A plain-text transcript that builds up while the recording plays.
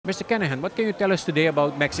Mr. Kanahan, what can you tell us today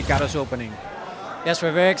about Mexicado's opening? Yes,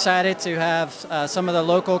 we're very excited to have some of the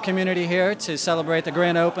local community here to celebrate the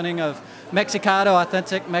grand opening of Mexicado,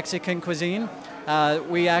 authentic Mexican cuisine.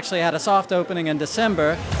 We actually had a soft opening in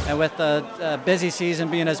December, and with the busy season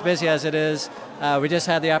being as busy as it is, we just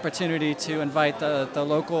had the opportunity to invite the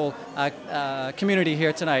local community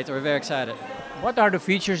here tonight. We're very excited. What are the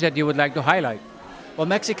features that you would like to highlight? Well,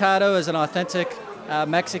 Mexicado is an authentic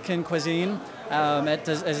Mexican cuisine. It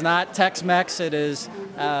is not Tex-Mex. It is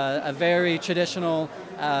a very traditional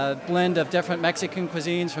blend of different Mexican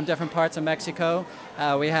cuisines from different parts of Mexico.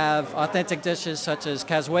 We have authentic dishes such as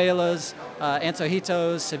cazuelas,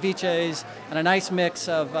 antojitos, ceviches, and a nice mix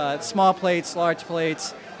of small plates, large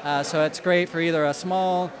plates. So it's great for either a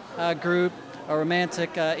small group, a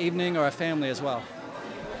romantic evening, or a family as well.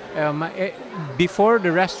 Before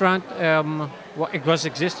the restaurant, it was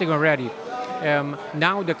existing already.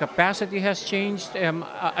 Now the capacity has changed,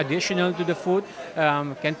 additional to the food.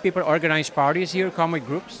 Can people organize parties here, come with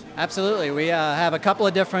groups? Absolutely. We have a couple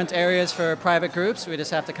of different areas for private groups. We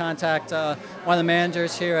just have to contact one of the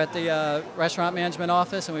managers here at the restaurant management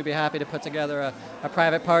office, and we'd be happy to put together a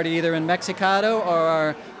private party either in Mexicado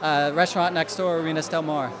or our restaurant next door, Arenas Del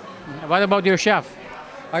Mar. What about your chef?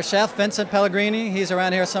 Our chef, Vincent Pellegrini, he's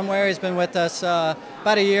around here somewhere. He's been with us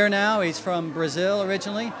about a year now. He's from Brazil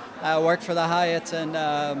originally. Worked for the Hyatts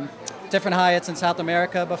and different Hyatts in South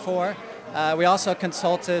America before. We also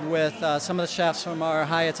consulted with some of the chefs from our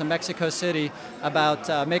Hyatts in Mexico City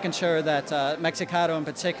about making sure that Mexicado in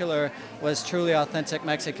particular was truly authentic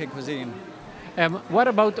Mexican cuisine. What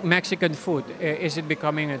about Mexican food? Is it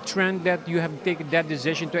becoming a trend that you have taken that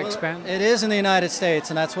decision to expand? It is in the United States,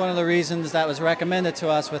 and that's one of the reasons that was recommended to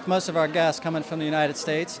us with most of our guests coming from the United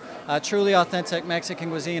States. Truly authentic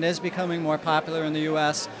Mexican cuisine is becoming more popular in the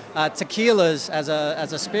U.S. Tequilas as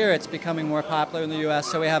a spirit's becoming more popular in the U.S.,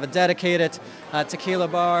 so we have a dedicated tequila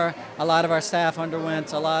bar. A lot of our staff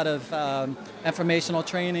underwent a lot of informational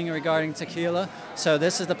training regarding tequila, so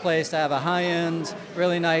this is the place to have a high-end,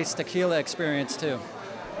 really nice tequila experience too.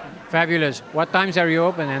 Fabulous. What times are you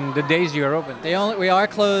open and the days you're open? We are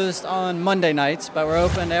closed on Monday nights, but we're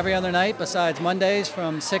open every other night besides Mondays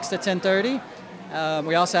from 6 to 10:30.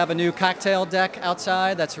 We also have a new cocktail deck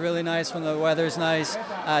outside that's really nice when the weather's nice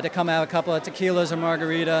to come have a couple of tequilas or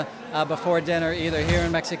margarita before dinner, either here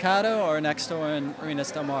in Mexicado or next door in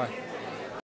Arenas Del Mar.